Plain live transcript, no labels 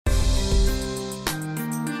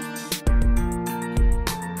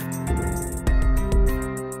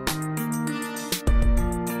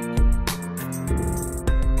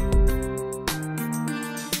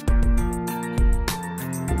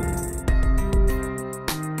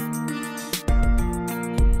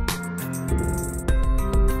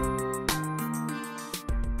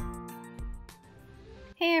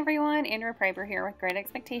Sandra Piper here with Great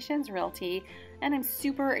Expectations Realty, and I'm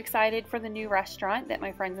super excited for the new restaurant that my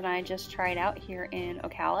friends and I just tried out here in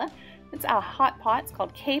Ocala. It's a hot pot. It's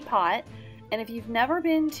called K-Pot, and if you've never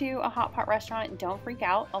been to a hot pot restaurant, don't freak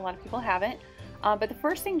out. A lot of people haven't. But the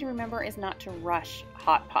first thing to remember is not to rush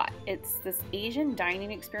hot pot. It's this Asian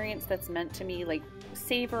dining experience that's meant to be like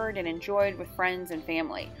savored and enjoyed with friends and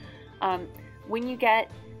family. When you get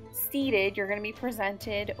seated, you're going to be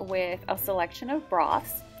presented with a selection of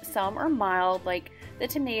broths. Some are mild, like the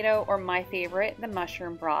tomato, or my favorite, the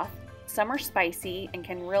mushroom broth. Some are spicy and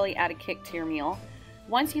can really add a kick to your meal.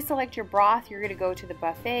 Once you select your broth, you're going to go to the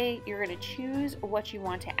buffet. You're going to choose what you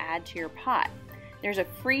want to add to your pot. There's a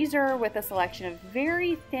freezer with a selection of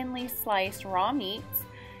very thinly sliced raw meats,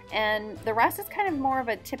 and the rest is kind of more of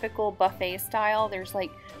a typical buffet style. There's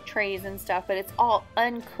like trays and stuff, but it's all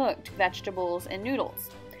uncooked vegetables and noodles.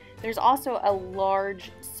 There's also a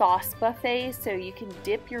large sauce buffet, so you can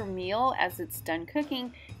dip your meal as it's done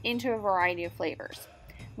cooking into a variety of flavors.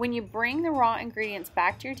 When you bring the raw ingredients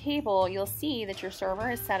back to your table, you'll see that your server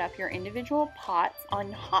has set up your individual pots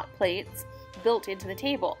on hot plates built into the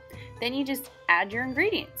table. Then you just add your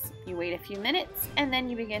ingredients. You wait a few minutes, and then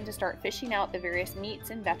you begin to start fishing out the various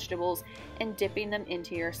meats and vegetables and dipping them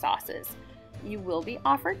into your sauces. You will be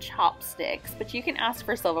offered chopsticks, but you can ask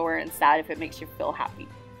for silverware instead if it makes you feel happy.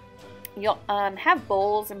 You'll have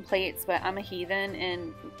bowls and plates, but I'm a heathen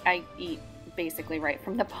and I eat basically right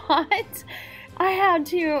from the pot. If I had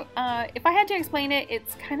to explain it,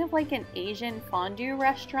 it's kind of like an Asian fondue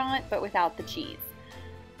restaurant, but without the cheese.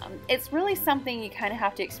 It's really something you kind of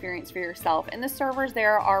have to experience for yourself, and the servers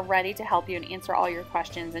there are ready to help you and answer all your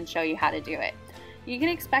questions and show you how to do it. You can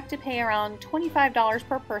expect to pay around $25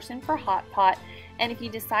 per person for hot pot, and if you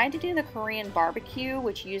decide to do the Korean barbecue,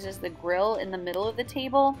 which uses the grill in the middle of the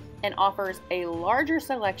table and offers a larger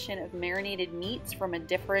selection of marinated meats from a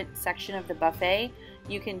different section of the buffet,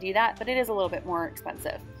 you can do that, but it is a little bit more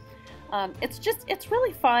expensive. It's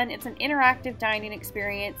really fun. It's an interactive dining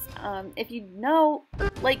experience. If you know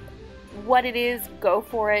like what it is, go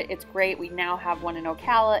for it. It's great. We now have one in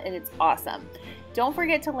Ocala and it's awesome. Don't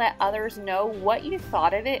forget to let others know what you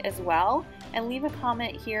thought of it as well, and leave a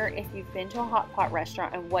comment here if you've been to a hot pot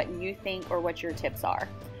restaurant and what you think or what your tips are.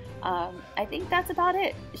 I think that's about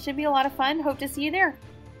it. It should be a lot of fun. Hope to see you there.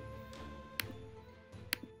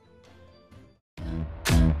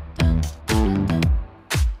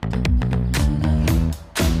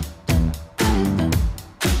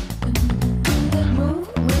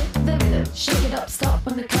 Shake it up, stop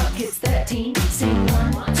when the clock hits 13. Sing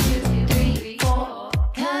 1, 2, 3, 4.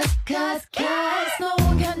 Cause no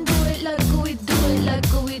one can do it like we do it,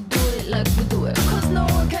 like we do it, like we do it. Cause no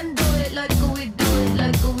one can do it like we do it,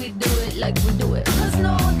 like we do it, like we do it. Cause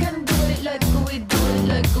no one can do it like we do it,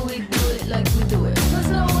 like we do it, like we do it. Cause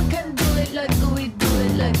no one can do it like we do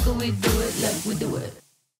it, like we do it.